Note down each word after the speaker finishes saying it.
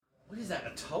is that,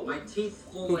 a toe? My teeth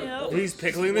pull like Yeah. He's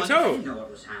pickling the toe. know what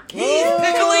was happening. He's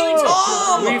pickling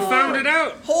Tom! We found it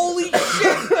out. Holy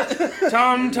shit!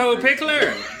 Tom Toe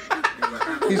Pickler.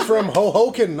 He's from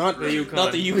Hohoken, not The Yukon.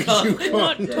 Not the Yukon.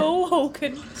 Not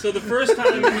Tohoken. So the first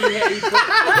time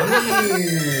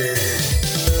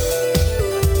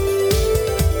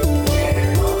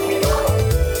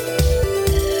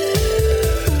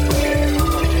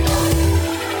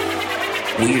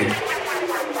Weird.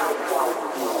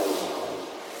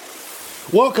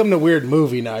 Welcome to Weird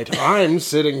Movie Night. I'm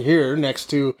sitting here next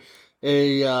to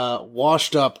a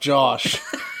washed-up Josh.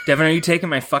 Devin, are you taking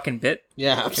my fucking bit?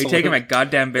 Yeah, Are you absolutely. taking my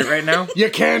goddamn bit right now? You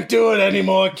can't do it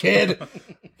anymore, kid.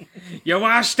 You're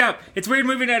washed up. It's Weird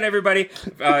Movie Night, everybody.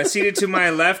 Seated to my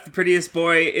left, the prettiest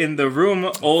boy in the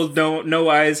room, old no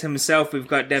eyes himself. We've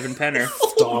got Devin Penner.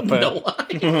 Stop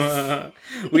it. No,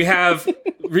 We have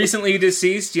recently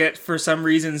deceased, yet for some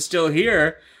reason still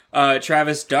here,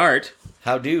 Travis Dart.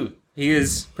 how do? He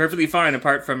is perfectly fine,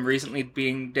 apart from recently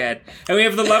being dead. And we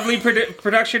have the lovely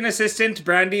production assistant,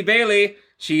 Brandy Bailey.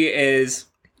 She is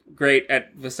great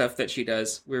at the stuff that she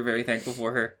does. We're very thankful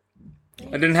for her.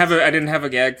 I didn't have a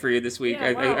gag for you this week.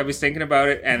 Yeah, wow. I was thinking about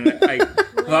it, and I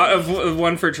thought of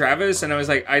one for Travis, and I was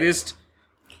like, I just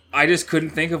couldn't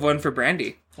think of one for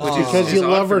Brandy. Which is Because you odd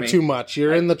love for her me. too much.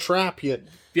 You're in the trap.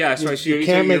 Yeah, so I should.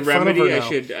 can't make fun of her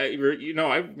remedy.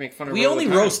 now. I make fun of. We her all only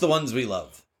the time. roast the ones we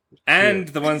love. and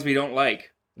the ones we don't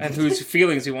like, and whose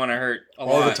feelings we want to hurt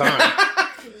all the time.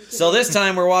 So this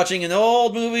time we're watching an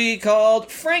old movie called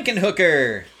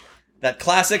Frankenhooker. That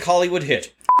classic Hollywood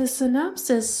hit. The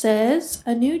synopsis says,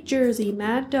 a New Jersey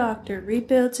mad doctor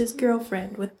rebuilds his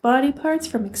girlfriend with body parts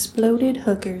from exploded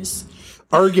hookers.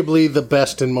 Arguably the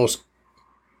best and most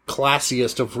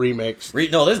classiest of remakes.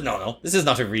 No. This is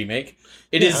not a remake.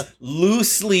 It is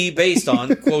loosely based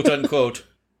on, quote unquote,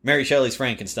 Mary Shelley's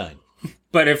Frankenstein.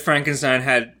 But if Frankenstein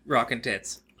had rockin'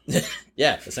 tits,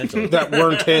 Yeah, essentially. That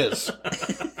weren't his.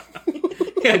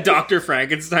 yeah, Dr.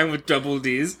 Frankenstein with double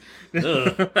D's.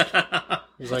 Ugh.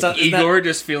 He's like, Isn't Igor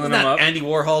just feeling Isn't him that up. Andy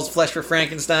Warhol's Flesh for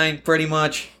Frankenstein, pretty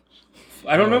much?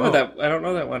 I don't know that. I don't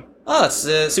know that one. Oh,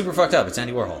 it's super fucked up. It's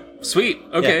Andy Warhol. Sweet.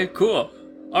 Okay. Yeah. Cool.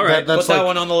 All right. That's Put that like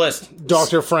one on the list.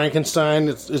 Dr. Frankenstein.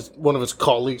 It's one of his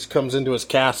colleagues comes into his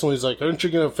castle. He's like, aren't you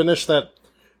going to finish that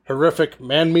horrific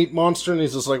man-meat monster? And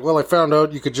he's just like, well, I found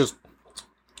out you could just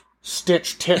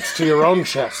stitch tits to your own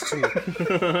chest. And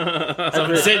I've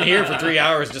been sitting here for 3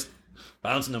 hours just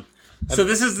bouncing them. So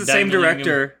this is the That same million-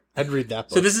 director. I'd read that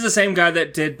book. So this is the same guy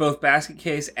that did both Basket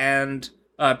Case and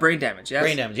Brain Damage. Yes.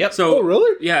 Brain Damage, yep. So Oh,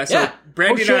 really? Yeah. So Yeah.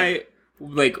 Brandy Oh, and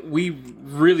I, we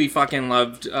really fucking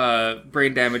loved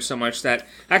Brain Damage so much that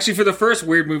actually for the first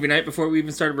Weird Movie Night before we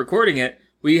even started recording it,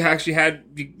 we actually had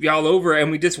y'all over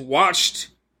and we just watched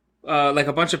like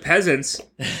a bunch of peasants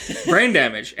Brain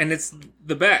Damage, and it's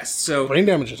the best. So Brain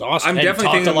Damage is awesome. I'm And definitely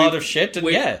talked thinking a lot we- of shit, and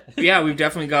we- yeah. we've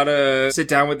definitely got to sit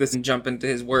down with this and jump into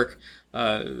his work.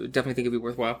 Definitely think it'd be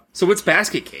worthwhile. So what's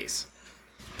Basket Case?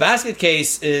 Basket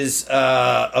Case is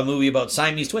a movie about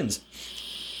Siamese twins.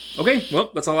 Okay, well,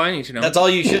 that's all I need to know. That's all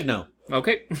you should know.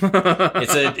 Okay.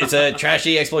 It's a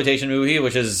trashy exploitation movie,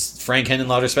 which is Frank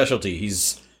Henenlotter's specialty.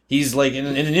 He's like in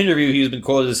an interview he's been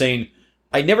quoted as saying,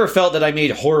 "I never felt that I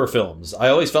made horror films. I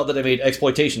always felt that I made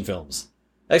exploitation films.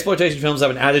 Exploitation films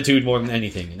have an attitude more than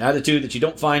anything, an attitude that you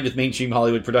don't find with mainstream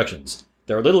Hollywood productions.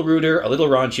 They're a little ruder, a little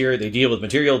raunchier. They deal with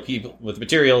material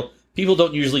people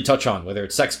don't usually touch on, whether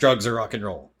it's sex, drugs, or rock and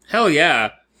roll." Hell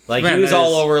yeah. Like, Man, he was that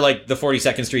all is- over, like, the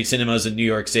 42nd Street cinemas in New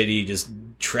York City, just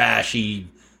trashy,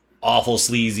 awful,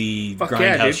 sleasy, Fuck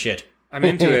yeah, grindhouse dude. shit. I'm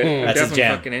into it. I'm That's his definitely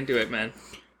jam. fucking into it, man.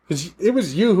 'Cause it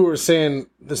was you who were saying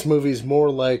this movie's more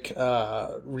like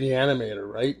Reanimator,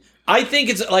 right? I think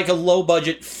it's like a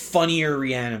low-budget, funnier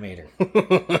Reanimator.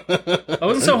 I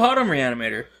wasn't so hot on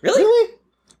Reanimator. Really?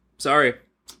 Sorry.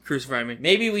 Crucify me.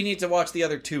 Maybe we need to watch the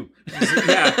other two.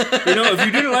 Yeah. You know, if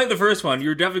you didn't like the first one,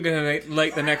 you're definitely going to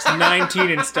like the next 19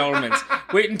 installments.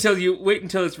 Wait until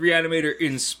it's Reanimator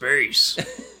in space.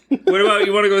 What about,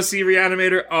 you want to go see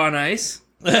Reanimator on ice?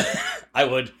 I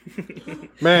would.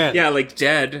 Man, Yeah, like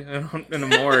dead in a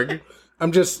morgue.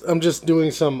 I'm just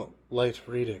doing some light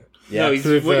reading. Yeah. No,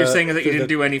 Through what you're the- saying is that you through didn't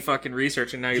the- do any fucking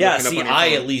research and now you're Yeah, looking see, up on your I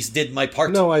phone. at least did my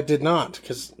part. No, I did not,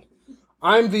 because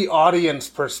I'm the audience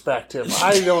perspective.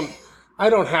 I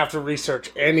don't have to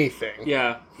research anything.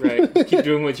 Yeah, right. Keep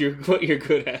doing what you're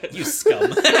good at. You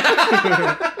scum.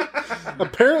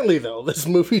 Apparently, though, this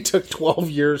movie took 12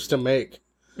 years to make.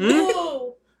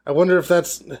 Whoa! I wonder if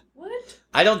that's... What?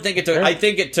 I don't think it took... I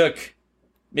think it took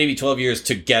maybe 12 years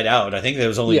to get out. I think it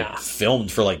was only Yeah.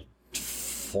 filmed for like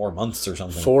 4 months or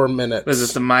something. 4 minutes. Was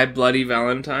it the My Bloody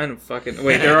Valentine? Fucking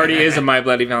wait, there already is a My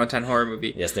Bloody Valentine horror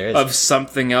movie. Yes, there is. Of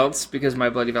something else, because My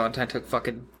Bloody Valentine took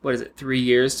fucking 3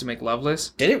 years to make Loveless.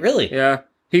 Did it really? Yeah,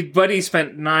 Buddy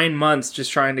spent 9 months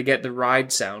just trying to get the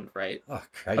ride sound right. Oh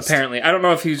Christ! Apparently, I don't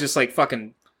know if he was just like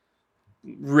fucking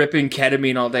ripping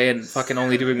ketamine all day and fucking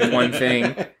only doing one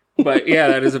thing. But yeah,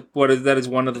 that is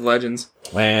one of the legends.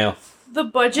 Wow. The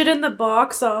budget in the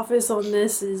box office on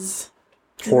this is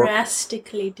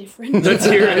drastically different. Let's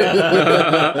hear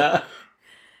it.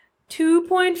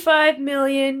 $2.5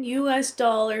 million US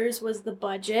dollars was the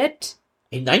budget.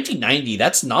 In 1990,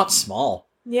 that's not small.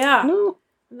 Yeah. No.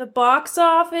 And the box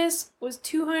office was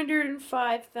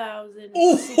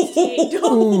 $205,068.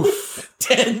 Oof.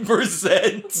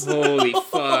 10%. Holy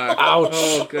fuck! Ouch.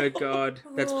 Oh, good god,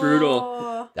 that's brutal.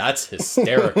 Oh. That's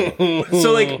hysterical.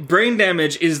 So like, Brain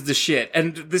Damage is the shit,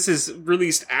 and this is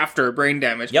released after Brain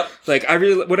Damage. Yep. Like,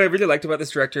 what I really liked about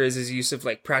this director is his use of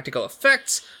like practical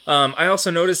effects. I also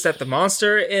noticed that the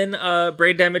monster in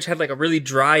Brain Damage had like a really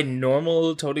dry,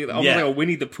 normal, totally almost Yeah. like a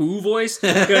Winnie the Pooh voice.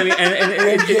 You know what I mean? And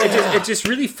it just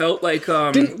really felt like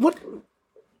What?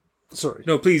 Sorry.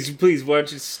 No, please, why don't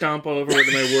you stomp all over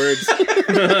with my words?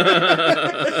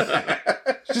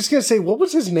 Just gonna say, what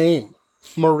was his name?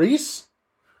 Maurice?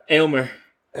 Aylmer.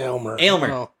 Elmer. Oh,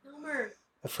 Elmer.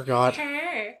 I forgot.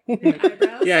 Hair.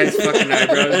 Yeah, his fucking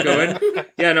eyebrows going.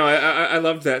 Yeah, no, I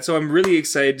loved that. So I'm really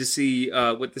excited to see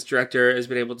what this director has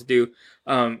been able to do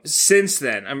since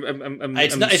then.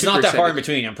 It's not super that far in excited.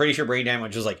 between. I'm pretty sure Brain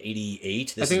Damage was like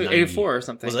 88. I think 84 or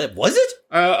something. Was it?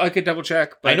 I could double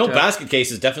check. But, I know Basket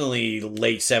Case is definitely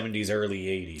late 70s, early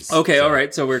 80s. Okay, so. all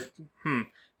right. So we're.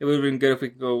 It would have been good if we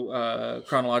could go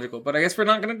chronological, but I guess we're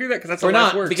not going to do that because that's Or how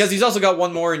life not, works. because he's also got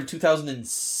one more in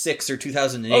 2006 or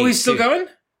 2008. Oh, he's still too. going?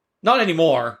 Not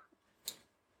anymore.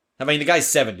 I mean, the guy's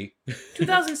 70.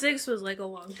 2006 was like a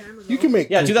long time ago. You can make.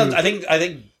 Yeah, goofy- 2000. I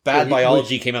think Bad we-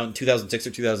 Biology came out in 2006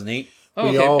 or 2008. Oh,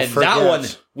 We okay. all- And forget. that one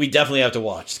we definitely have to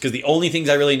watch because the only things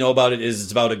I really know about it is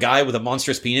it's about a guy with a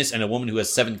monstrous penis and a woman who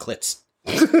has 7 clits.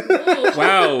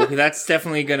 Wow, that's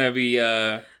definitely going to be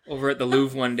over at the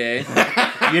Louvre one day.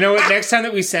 You know what? Next time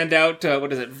that we send out,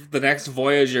 the next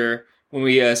Voyager, when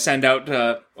we send out,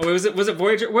 was it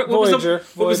Voyager? What Voyager.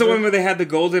 Was the Voyager. one where they had the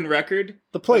golden record?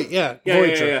 The plate, yeah. Yeah,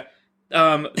 Voyager. yeah.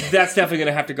 That's definitely going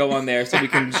to have to go on there so we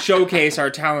can showcase our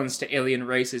talents to alien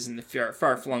races in the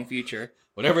far-flung future.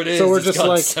 Whatever it is, So we're it's just got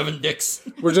like- 7 dicks.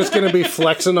 We're just gonna be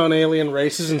flexing on alien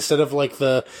races instead of like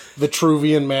the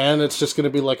Vitruvian man. It's just gonna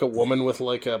be like a woman with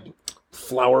like a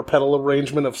flower petal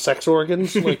arrangement of sex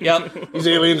organs. Like, Yep. these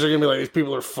aliens are gonna be like, these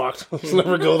people are fucked. Let's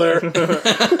never go there.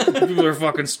 People are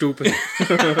fucking stupid.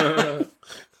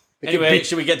 Anyway,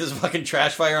 should we get this fucking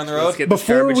trash fire on the road? Let's get this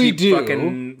Before garbage we heap do-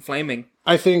 fucking flaming.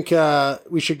 I think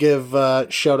we should give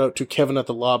shout out to Kevin at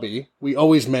the lobby. We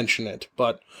always mention it,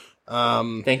 but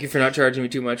Thank you for not charging me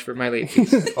too much for my late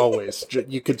fees. always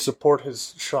you could support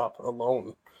his shop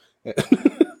alone.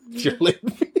 Your late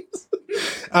fees.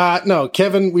 No,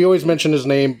 Kevin. We always mention his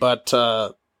name, but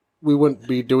we wouldn't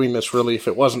be doing this really if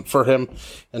it wasn't for him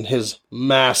and his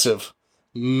massive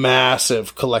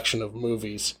collection of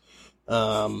movies.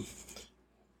 Lobby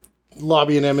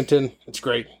in Edmonton, it's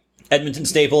great. Edmonton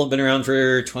staple, been around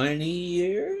for 20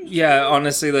 years. Yeah,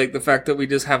 honestly, like the fact that we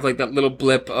just have like that little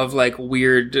blip of like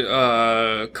weird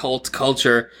cult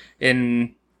culture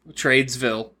in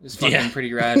Tradesville is fucking Yeah.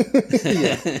 pretty rad.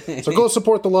 So go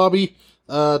support the lobby.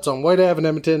 It's on White Ave in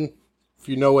Edmonton. If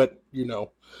you know it, you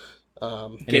know.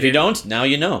 And if you don't, now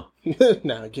you know.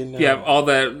 Now again, Yeah, all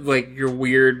that like your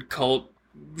weird cult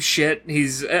shit.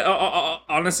 He's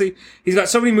honestly, he's got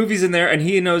so many movies in there, and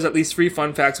he knows at least 3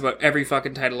 fun facts about every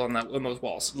fucking title on those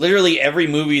walls. Literally every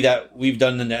movie that we've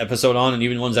done an episode on, and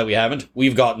even ones that we haven't,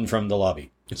 we've gotten from the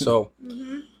lobby. So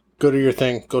go do your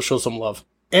thing. Go show some love.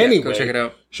 Anyway, Go check it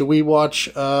out. should we watch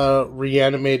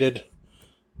reanimated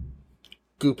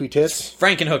Goopy Tits?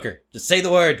 Frankenhooker. Just say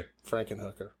the word.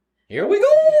 Frankenhooker. Here we go.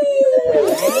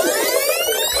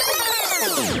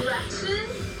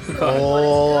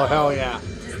 Oh, hell yeah.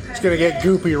 It's going to get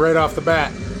goopy right off the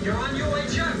bat.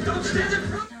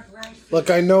 Look,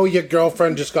 I know your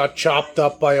girlfriend just got chopped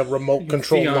up by a remote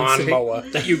control Fiancé lawnmower,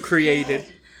 that you created.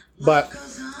 but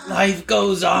Life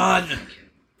goes on.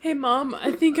 Hey, Mom,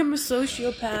 I think I'm a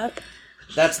sociopath.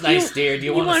 That's nice, dear. Do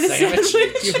you, want want a sandwich?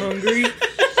 You hungry?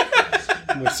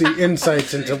 we see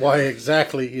insights into why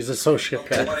exactly he's a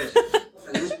sociopath.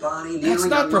 That's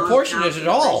not proportionate at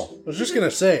all. I was just going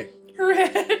to say,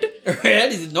 Red. Her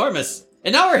head is enormous.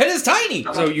 And now her head is tiny.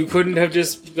 So you couldn't have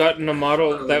just gotten a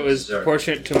model that was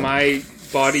proportionate to my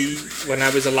body when I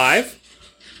was alive?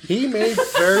 He may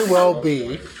very well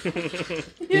be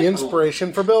the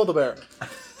inspiration for Build-A-Bear.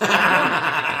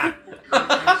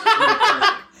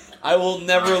 I will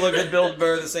never look at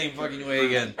Build-A-Bear the same fucking way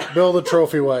again. Build a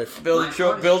trophy wife. Build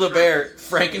a bear.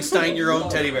 Frankenstein your own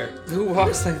teddy bear. Who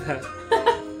walks like that?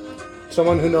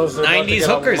 Someone who knows they're about to 90s get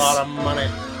hookers. a lot of money.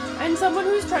 And someone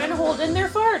who's trying to hold in their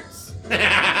farts.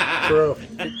 True.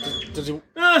 Does he?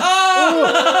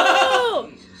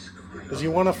 Oh! Does he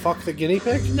want to fuck the guinea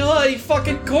pig? No, he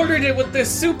fucking quartered it with the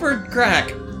super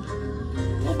crack.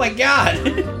 Oh my god.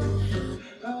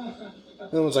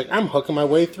 And was like, I'm hooking my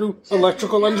way through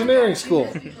electrical engineering school.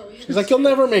 He's like, you'll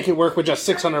never make it work with just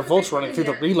 600 volts running through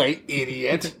the relay,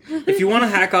 idiot. If you want to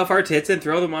hack off our tits and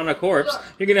throw them on a corpse,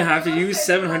 you're gonna have to use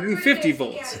 750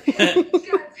 volts. Yeah.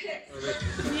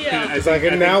 It's like,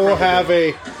 and now we'll have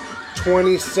a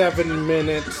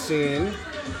 27-minute scene.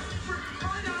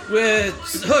 With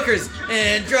hookers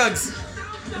and drugs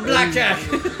and blackjack.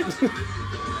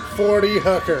 40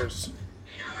 hookers.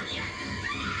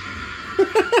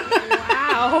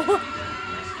 Wow.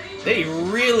 They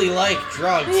really like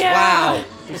drugs. Yeah. Wow.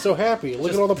 I'm so happy. Look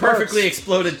Just at all the parts. perfectly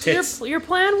exploded tits. Your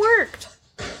plan worked.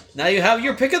 Now you have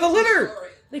your pick of the litter.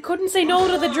 They couldn't say no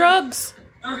to the drugs.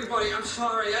 Everybody, I'm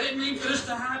sorry. I didn't mean for this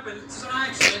to happen. It's an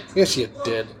accident. Yes, you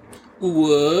did.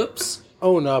 Whoops.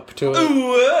 Own up to it.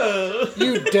 Whoa.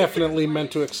 You definitely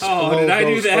meant to explode did I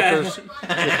do those that? hookers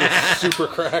with your super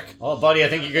crack. Oh, buddy, I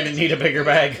think you're gonna need a bigger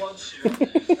bag.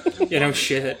 Yeah, no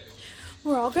shit.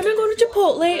 We're all gonna go to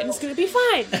Chipotle and it's gonna be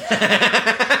fine.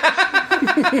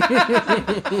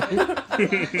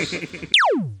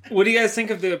 What do you guys think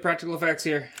of the practical effects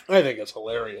here? I think it's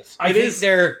hilarious. I think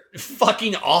they're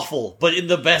fucking awful, but in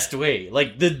the best way.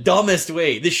 Like, the dumbest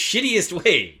way. The shittiest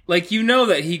way. Like, you know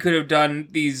that he could have done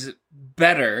these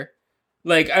better.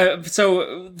 Like,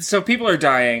 so people are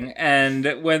dying,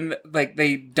 and when, like,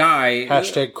 they die...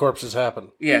 Hashtag corpses happen.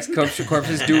 Yes,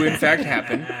 corpses do in fact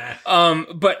happen.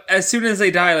 But as soon as they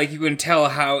die, like, you can tell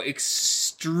how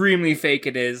extremely fake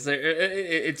it is.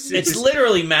 It's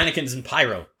literally mannequins and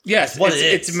pyro. Yes, what it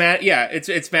is.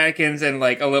 It's mannequins and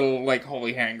like a little like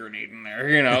holy hand grenade in there,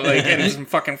 you know, like and some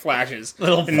fucking flashes,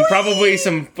 and probably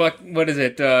some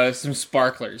some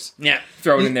sparklers, Yeah.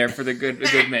 thrown in there for the good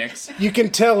mix. You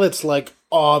can tell it's like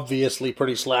obviously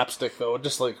pretty slapstick though,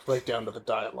 just like right down to the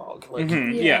dialogue. Like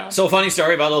Yeah. So, funny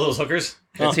story about all those hookers.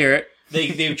 Let's hear it.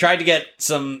 They tried to get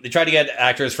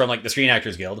actors from like the Screen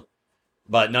Actors Guild,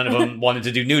 but none of them wanted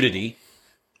to do nudity,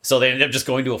 so they ended up just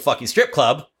going to a fucking strip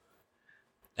club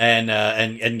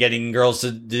and getting girls to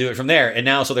do it from there. And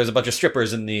now, so there's a bunch of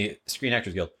strippers in the Screen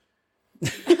Actors Guild.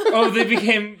 Oh, they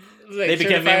became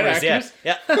members. actors?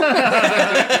 Yeah.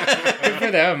 Good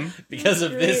for them. Because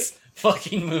of this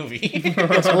fucking movie.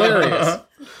 it's hilarious.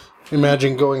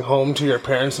 Imagine going home to your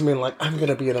parents and being like, I'm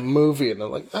gonna be in a movie, and they're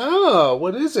like, oh,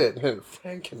 what is it? And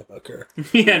Frankenhooker.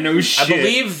 Yeah, no shit. I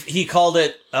believe he called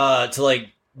it to like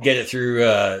get it through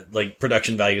like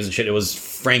production values and shit. It was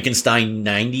Frankenstein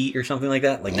 90 or something like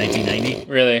that, like 1990.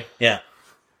 Really? Yeah.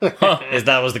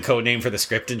 That was the code name for the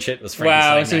script and shit. Was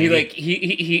Frankenstein Wow. So 90.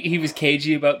 he was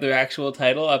cagey about the actual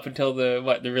title up until the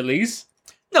release,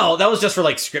 No, that was just for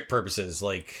like script purposes.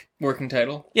 Like, working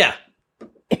title. yeah.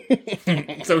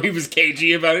 So he was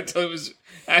cagey about it till it was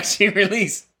actually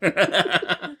released.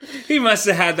 He must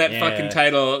have had that Yeah. fucking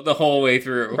title the whole way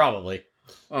through. Probably.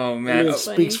 Oh man. It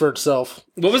speaks for itself.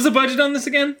 What was the budget on this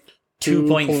again?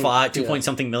 2.5, 2 yeah. point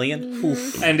something million.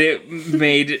 Oof. And it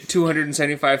made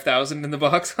 $275,000 in the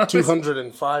box office.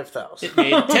 205,000.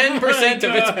 Made 10%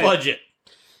 of its God. budget.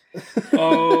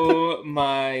 Oh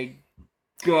my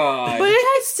god. But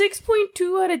it has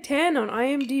 6.2 out of 10 on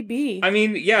IMDb. I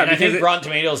mean, yeah, And I because think Rotten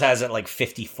Tomatoes has it like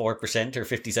 54% or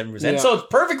 57%. Yeah. So it's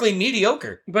perfectly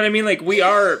mediocre. but I mean, like, we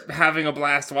are having a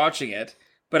blast watching it.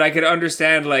 But I could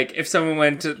understand, like, if someone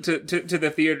went to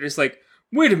the theater, it's like,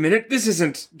 wait a minute, this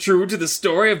isn't true to the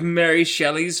story of Mary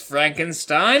Shelley's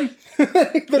Frankenstein.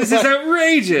 This is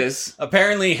outrageous.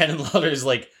 Apparently, Hen and Lauder's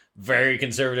like very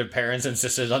conservative parents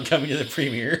insisted on coming to the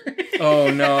premiere. Oh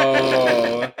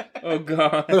no. Oh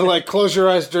god. They're like, close your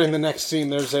eyes during the next scene.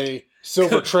 There's a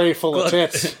silver tray full of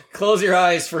tits. Close your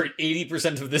eyes for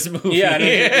 80% of this movie. Yeah,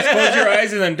 no, just close your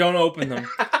eyes and then don't open them.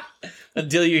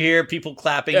 Until you hear people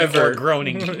clapping Ever. or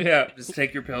groaning. Yeah, just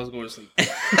take your pills, go to sleep.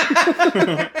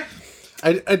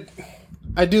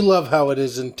 I do love how it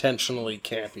is intentionally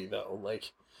campy though.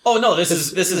 Like, Oh no, this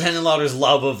is Hen and Lauder's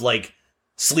love of like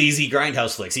sleazy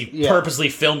grindhouse flicks. He Yeah. purposely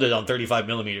filmed it on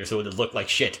 35mm so it would look like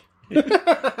shit.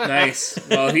 Nice.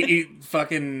 Well, he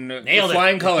fucking Nailed it.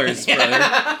 flying colors,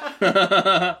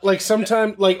 brother. like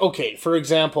sometimes, like, okay, for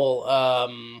example,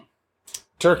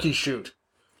 Turkey Shoot.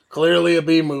 Clearly a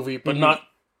B movie, but not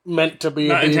meant to be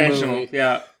Not a B intentional. movie.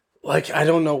 Yeah. Like, I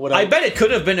don't know what I bet it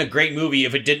could have been a great movie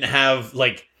if it didn't have,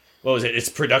 like, what was it? Its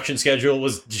production schedule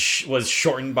was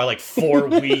shortened by, like, 4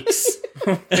 weeks.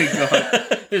 Oh my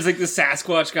god. There's like the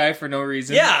Sasquatch guy for no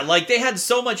reason. Yeah, like, they had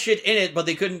so much shit in it, but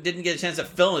they didn't get a chance to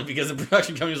film it because the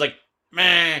production company was like,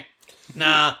 meh,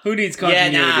 nah. Who needs Yeah,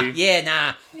 continuity?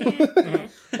 nah.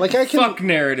 Like, I can Fuck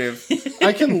narrative.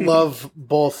 I can love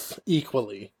both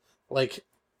equally. Like,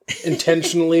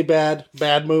 intentionally bad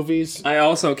movies. I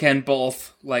also can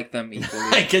both like them equally.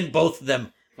 I can both of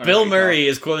them. What Bill do you Murray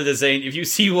is quoted as saying, if you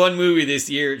see one movie this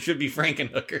year, it should be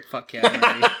Frankenhooker. Fuck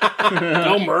yeah,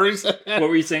 Bill Murray said Murray. What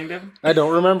were you saying, Devin? I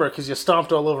don't remember because you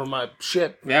stomped all over my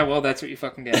shit. Yeah, well, that's what you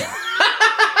fucking get.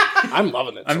 I'm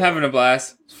loving it. I'm having a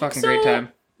blast. It's a fucking great time.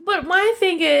 But my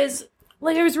thing is,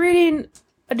 like, I was reading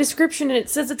a description and it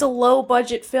says it's a low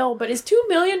budget film, but is $2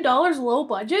 million low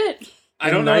budget? I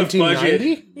don't know if budget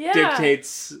 1990? Yeah.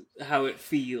 dictates how it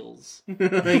feels. I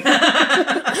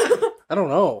don't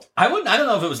know. I don't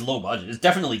know if it was low budget. It's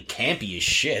definitely campy as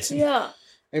shit. Yeah.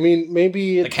 I mean,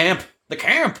 maybe The camp.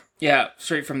 Yeah,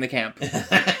 straight from the camp.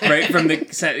 Right from the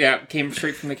set. Yeah, came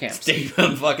straight from the camp. Stay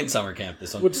from fucking summer camp,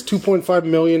 this one. what's $2.5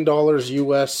 million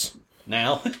US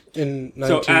Now? in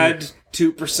 19... So add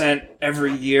 2%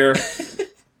 every year,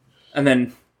 and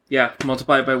then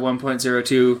multiply it by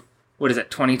 1.02. What is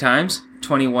it? 20 times?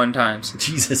 21 times.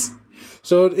 Jesus.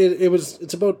 So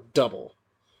it's about double.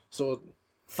 So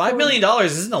 $5 million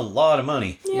isn't a lot of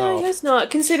money. Yeah, No. I guess not.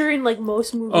 Considering, like,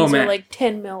 most movies Oh, man. are, like,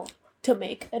 10 mil to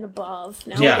make and above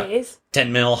nowadays.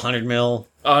 10 mil, 100 mil.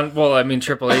 Well, I mean,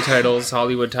 AAA titles,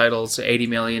 Hollywood titles, 80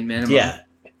 million minimum. Yeah.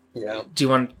 yeah. Do you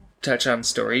want to touch on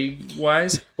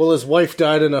story-wise? Well, his wife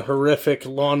died in a horrific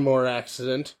lawnmower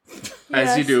accident.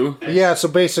 As you do. Yeah, so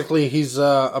basically he's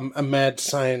a mad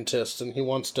scientist and he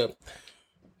wants to...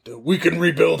 We can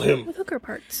rebuild him. With hooker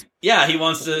parts. Yeah, he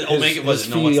wants to make it. his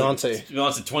fiancé. He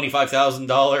wants a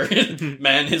 $25,000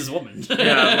 man, his woman.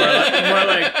 Yeah, more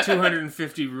like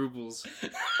 250 rubles.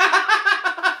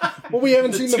 Well, we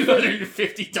haven't seen the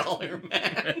 $250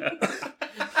 man.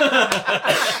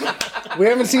 we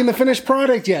haven't seen the finished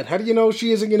product yet. How do you know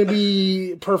she isn't going to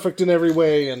be perfect in every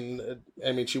way? And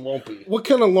I mean, she won't be. What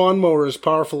kind of lawnmower is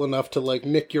powerful enough to like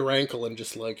nick your ankle and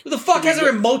just like Who the fuck has a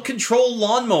remote control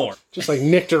lawnmower?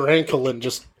 nicked her ankle and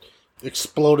just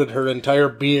exploded her entire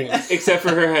being? Except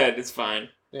for her head, it's fine.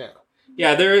 Yeah.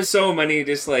 Yeah, there are so many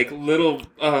just like little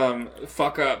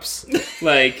fuck ups.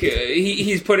 Like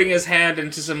he's putting his hand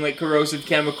into some like corrosive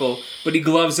chemical, but he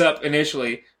gloves up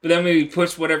initially. But then when he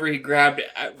puts whatever he grabbed,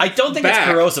 I don't think back,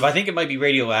 it's corrosive. I think it might be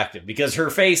radioactive because her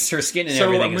face, her skin, and So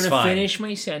everything I'm is gonna fine. finish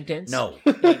my sentence. No,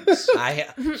 I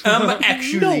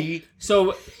actually.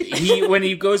 So when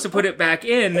he goes to put it back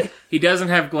in, he doesn't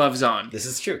have gloves on, This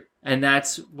is true. and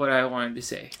that's what I wanted to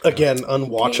say. Again,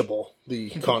 unwatchable.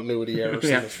 The continuity errors in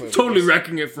Yeah, this movie. totally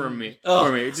wrecking it for me. Oh,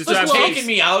 For me, it's just It's absolutely- taking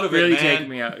me out of really it, man. taking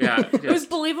me out. Yeah. It was Just,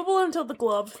 believable until the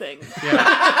glove thing. yeah.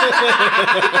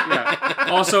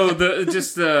 Also,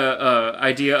 the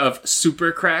idea of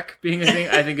super crack being a thing,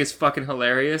 I think is fucking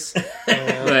hilarious.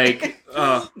 Like,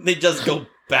 They just go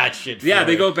batshit. yeah, for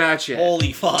they it. go batshit.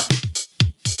 Holy fuck.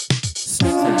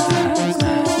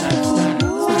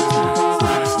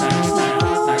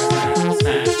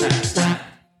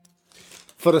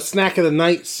 For the snack of the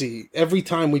night, see, every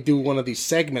time we do one of these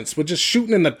segments, we're just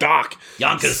shooting in the dark.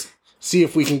 Yonkers. See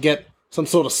if we can get some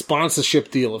sort of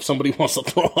sponsorship deal if somebody wants to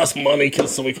throw us money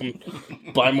so we can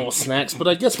buy more snacks. But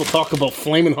I guess we'll talk about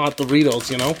Flamin' Hot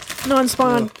Doritos, you know?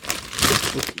 Non-spawn.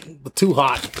 They're too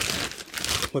hot.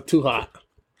 They're too hot.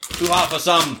 Too hot for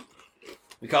some.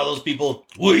 We call those people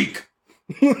weak.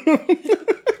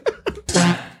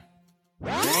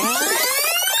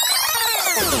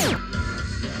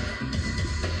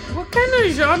 What kind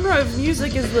of genre of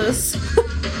music is this?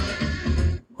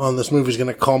 Well, this movie's going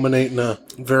to culminate in a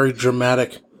very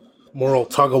dramatic moral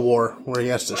tug-of-war where he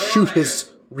has to shoot his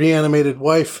reanimated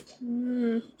wife.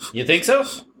 You think so?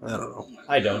 I don't know.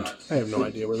 I don't. I have no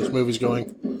idea where this movie's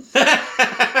going.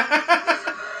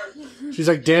 She's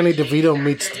like Danny DeVito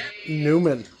meets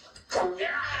Newman.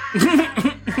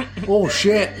 Oh,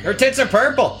 shit. Her tits are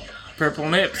purple. Purple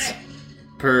nips.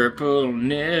 Purple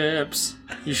nips.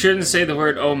 You shouldn't say the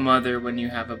word "oh mother" when you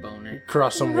have a boner.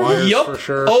 Cross some wires Yup. for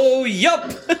sure. Oh, yup.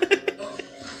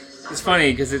 It's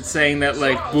funny because it's saying that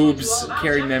like boobs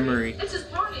carry memory.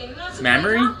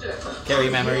 Memory?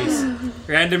 Carry memories.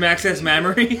 Random access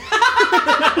memory?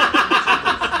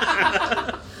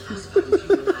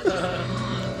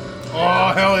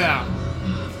 Oh, hell yeah.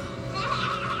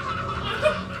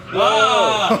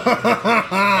 Whoa.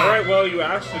 Alright, well, you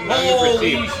asked and now you've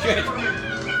Holy received. shit.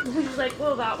 like,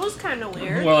 well, that was kind of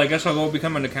weird. Well, I guess I'll go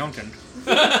become an accountant.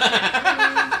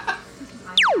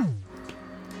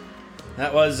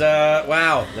 That was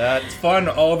wow. That's Fun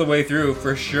all the way through,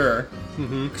 for sure.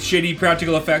 Shitty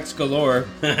practical effects galore.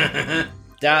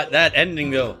 that ending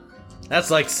though.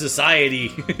 That's like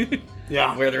Society,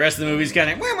 Yeah. where the rest of the movie's kind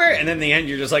of, and then the end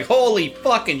you're just like, holy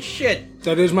fucking shit.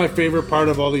 That is my favorite part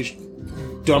of all these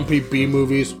dumpy B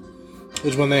movies,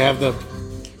 is when they have the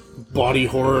body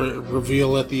horror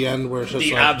reveal at the end, where it's just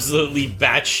The like, absolutely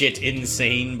batshit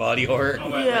insane body horror.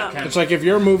 Yeah. it's like if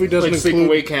your movie doesn't Like include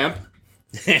Sleepaway Camp.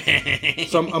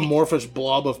 some amorphous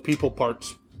blob of people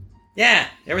parts. Yeah,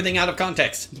 everything out of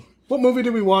context. What movie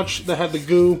did we watch that had the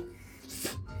goo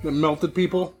that melted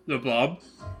people? The Blob.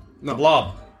 The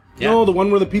Blob. Yeah. No, the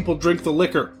one where the people drink the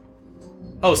liquor.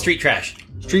 Oh, Street Trash.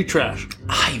 Street trash.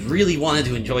 I really wanted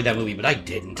to enjoy that movie, but I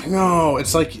didn't. No,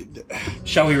 it's like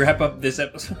Shall we wrap up this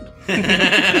episode?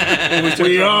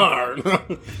 we are.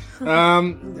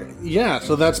 Yeah,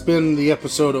 so that's been the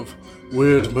episode of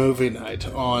Weird Movie Night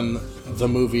on the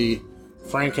movie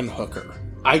Frankenhooker.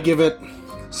 I give it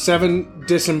 7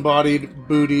 disembodied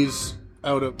booties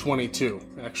out of 22,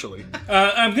 actually.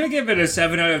 I'm gonna give it a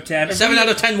 7 out of 10. 7 out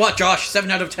of 10 what, Josh?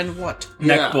 7 out of 10 what?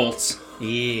 Neck Yeah. bolts.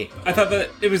 Yeah. I thought that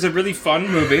it was a really fun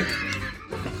movie,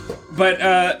 but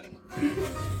I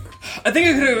think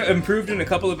it could have improved in a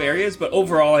couple of areas. But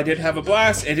overall, I did have a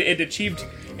blast. It achieved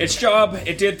its job.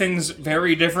 It did things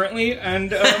very differently,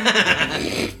 and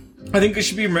I think it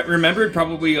should be remembered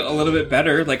probably a little bit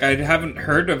better. Like, I haven't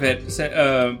heard of it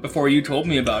before you told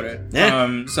me about it.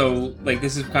 Yeah. So like,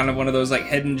 this is kind of one of those like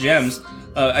hidden gems.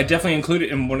 I definitely include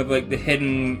it in one of like the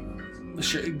hidden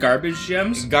garbage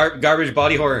gems. Garbage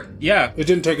body horror. Yeah. It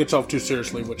didn't take itself too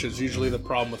seriously, which is usually the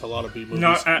problem with a lot of B movies.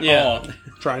 Not at Yeah. all.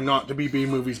 Trying not to be B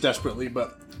movies desperately,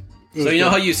 but... So you know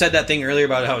how you said that thing earlier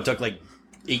about how it took like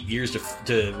 8 years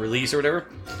to release or whatever?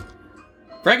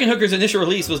 Frankenhooker's initial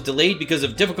release was delayed because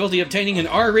of difficulty obtaining an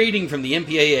R rating from the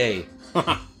MPAA.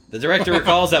 The director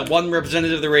recalls that one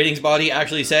representative of the ratings body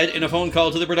actually said in a phone call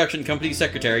to the production company's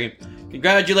secretary,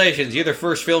 "Congratulations, you're the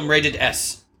first film rated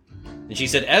S." And she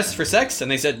said, "S for sex?" And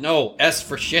they said, "No, S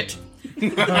for shit."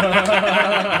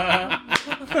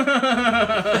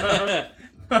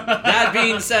 That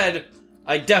being said,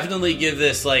 I definitely give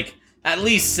this like at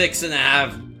least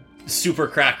 6.5 super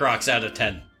crack rocks out of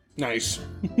 10. Nice.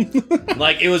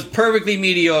 Like, it was perfectly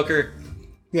mediocre,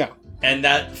 Yeah. and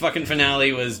that fucking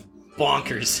finale was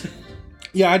bonkers.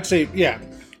 Yeah, I'd say, yeah.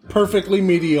 Perfectly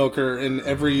mediocre in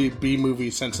every B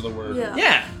movie sense of the word. Yeah.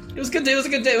 Yeah, it was good. It was a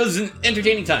good day. It was an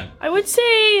entertaining time. I would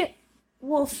say,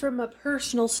 well, from a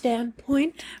personal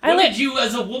standpoint, What did you,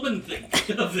 as a woman, think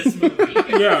of this movie?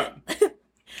 Yeah.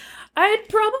 I'd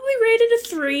probably rate it a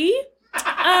 3.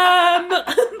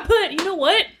 But you know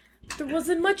what? There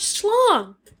wasn't much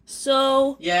schlong,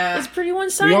 so Yeah. it's pretty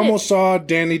one-sided. We almost saw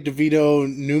Danny DeVito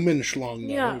Newman schlong.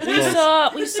 though. Yeah, It was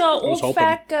close. we saw old hoping.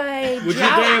 fat guy. Would your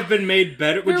day have been made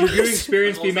better? Would There your viewing was-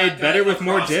 experience be made better with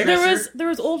more dicks? There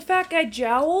was old fat guy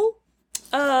Jowl.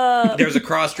 There was a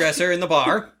cross-dresser in the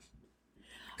bar.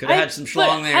 Could have had some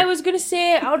schlong but there. I was gonna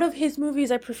say, out of his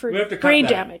movies, I preferred We have to cut Brain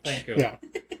that. Damage. Thank you. Yeah.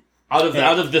 Out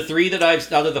of the 3 that I've...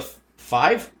 Out of the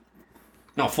 5?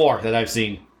 No, 4 that I've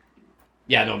seen.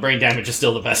 Yeah, no, Brain Damage is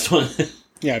still the best one.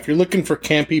 Yeah, if you're looking for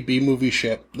campy B movie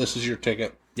shit, this is your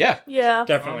ticket. Yeah. Yeah,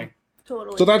 Definitely.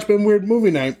 totally. So that's been Weird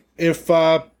Movie Night. If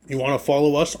you want to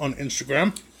follow us on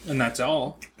Instagram, And that's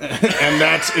all. and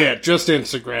that's it, just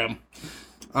Instagram,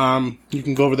 you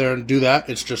can go over there and do that.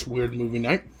 It's just Weird Movie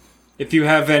Night. If you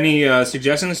have any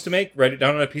suggestions to make, write it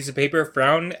down on a piece of paper,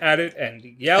 frown at it, and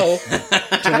yell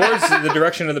towards the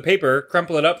direction of the paper,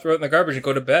 crumple it up, throw it in the garbage, and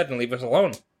go to bed and leave us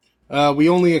alone. We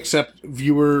only accept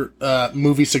viewer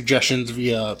movie suggestions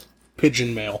via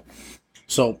pigeon mail.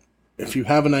 So if you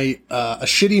have a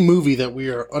shitty movie that we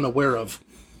are unaware of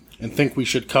and think we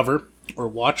should cover or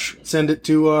watch, send it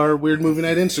to our Weird Movie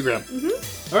Night Instagram.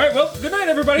 All right, well, good night,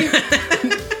 everybody.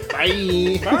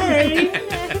 Bye. Bye.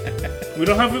 We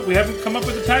haven't come up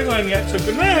with a tagline yet, so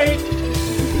good night.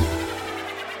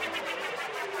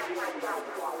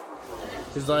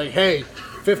 He's like, hey,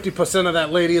 50% of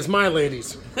that lady is my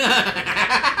ladies.